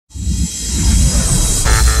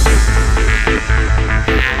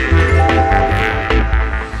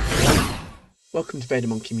Welcome to Vader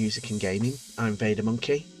Monkey Music and Gaming. I'm Vader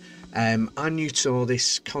Monkey. I'm new to all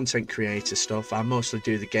this content creator stuff. I mostly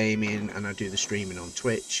do the gaming and I do the streaming on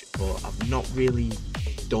Twitch, but I've not really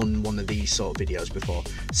done one of these sort of videos before.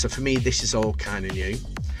 So for me, this is all kind of new.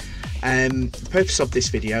 The purpose of this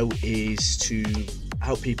video is to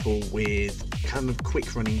help people with kind of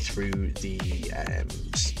quick running through the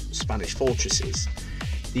Spanish fortresses.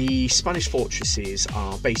 The Spanish fortresses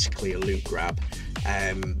are basically a loot grab.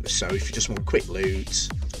 So if you just want quick loot,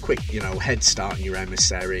 quick, head start on your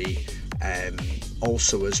emissary,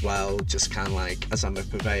 also as well, just kind of like, as I'm a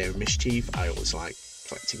purveyor of mischief, I always like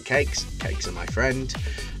collecting cakes. Cakes are my friend,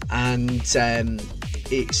 and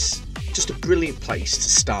it's just a brilliant place to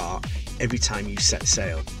start every time you set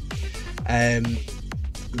sail.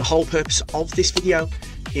 The whole purpose of this video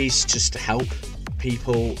is just to help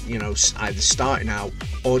people, either starting out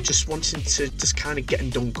or just wanting to just kind of get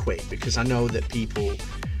them done quick, because I know that people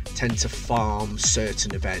tend to farm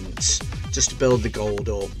certain events just to build the gold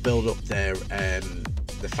up, build up their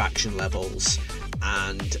the faction levels,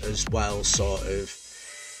 and as well sort of,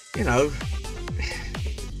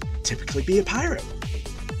 typically be a pirate.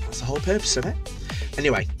 That's the whole purpose of it.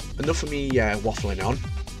 Anyway, enough of me waffling on.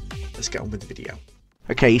 Let's get on with the video.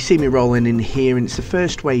 Okay, you see me rolling in here, and it's the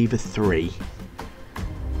first wave of 3.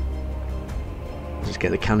 Just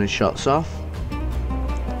get the cannon shots off.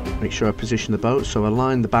 Make sure I position the boat, so I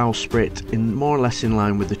line the bowsprit in more or less in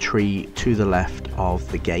line with the tree to the left of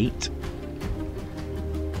the gate.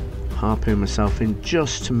 Harpoon myself in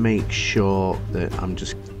just to make sure that I'm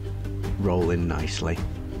just rolling nicely.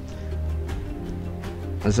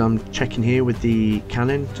 As I'm checking here with the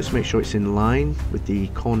cannon, just make sure it's in line with the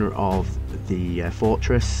corner of the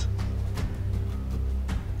fortress,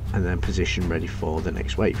 and then position ready for the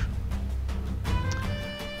next wave.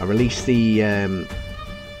 I release the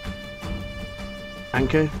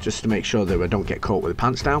anchor just to make sure that I don't get caught with the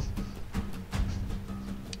pants down,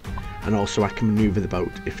 and also I can maneuver the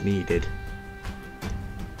boat if needed.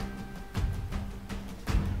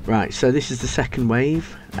 Right, so this is the second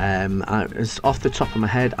wave. As off the top of my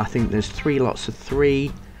head, I think there's 3 lots of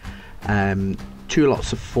 3, 2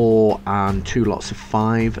 lots of 4, and 2 lots of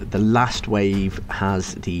 5. The last wave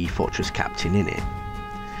has the fortress captain in it.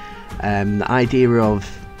 The idea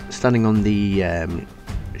of standing on the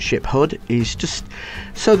ship hood is just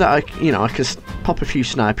so that I can pop a few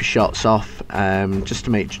sniper shots off, just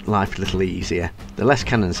to make life a little easier. The less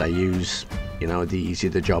cannons I use, the easier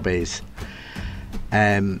the job is.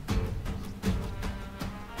 As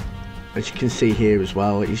you can see here as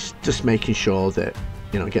well, it's just making sure that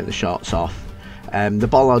getting the shots off. The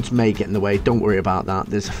bollards may get in the way, don't worry about that.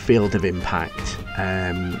 There's a field of impact,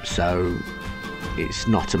 so it's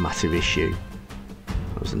not a massive issue.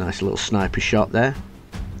 That was a nice little sniper shot there.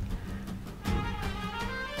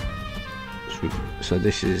 So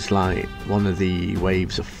this is like one of the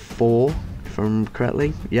waves of 4, if I remember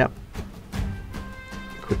correctly. Yep.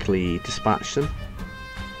 Quickly dispatch them.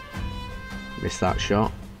 Missed that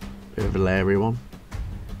shot. Bit of a leery one.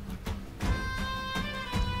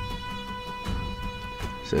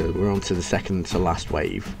 So we're on to the second to last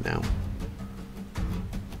wave now.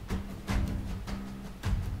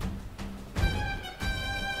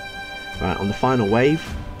 Right, on the final wave,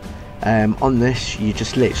 on this you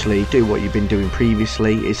just literally do what you've been doing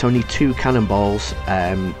previously. It's only 2 cannonballs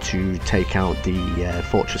to take out the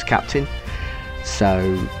fortress captain,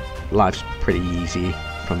 so life's pretty easy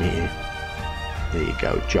from here. There you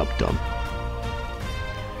go, job done.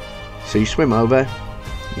 So you swim over,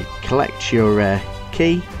 you collect your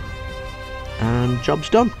key, and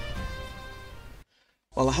job's done.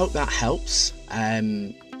 Well, I hope that helps.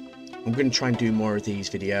 I'm going to try and do more of these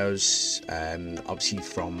videos, obviously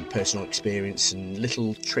from personal experience and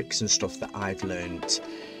little tricks and stuff that I've learned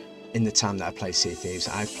in the time that I play Sea of Thieves.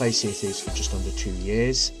 I've played Sea of Thieves for just under 2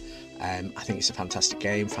 years. I think it's a fantastic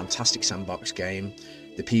game, fantastic sandbox game.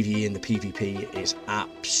 The PvE and the PvP is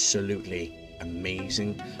absolutely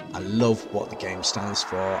amazing. I love what the game stands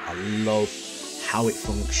for. I love how it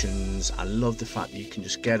functions. I love the fact that you can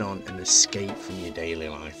just get on and escape from your daily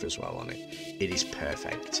life as well on it. It is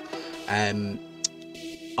perfect. If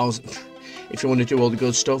you want to do all the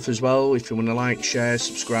good stuff as well, if you want to like, share,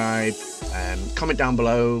 subscribe, comment down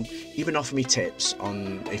below, even offer me tips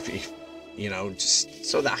on if just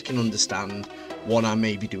so that I can understand what I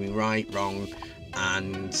may be doing right, wrong,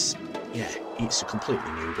 and yeah, it's a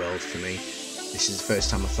completely new world for me. This is the first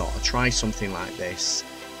time I thought I'd try something like this,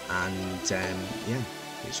 and yeah,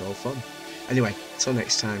 it's all fun. Anyway, till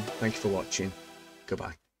next time, thank you for watching.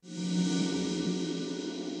 Goodbye.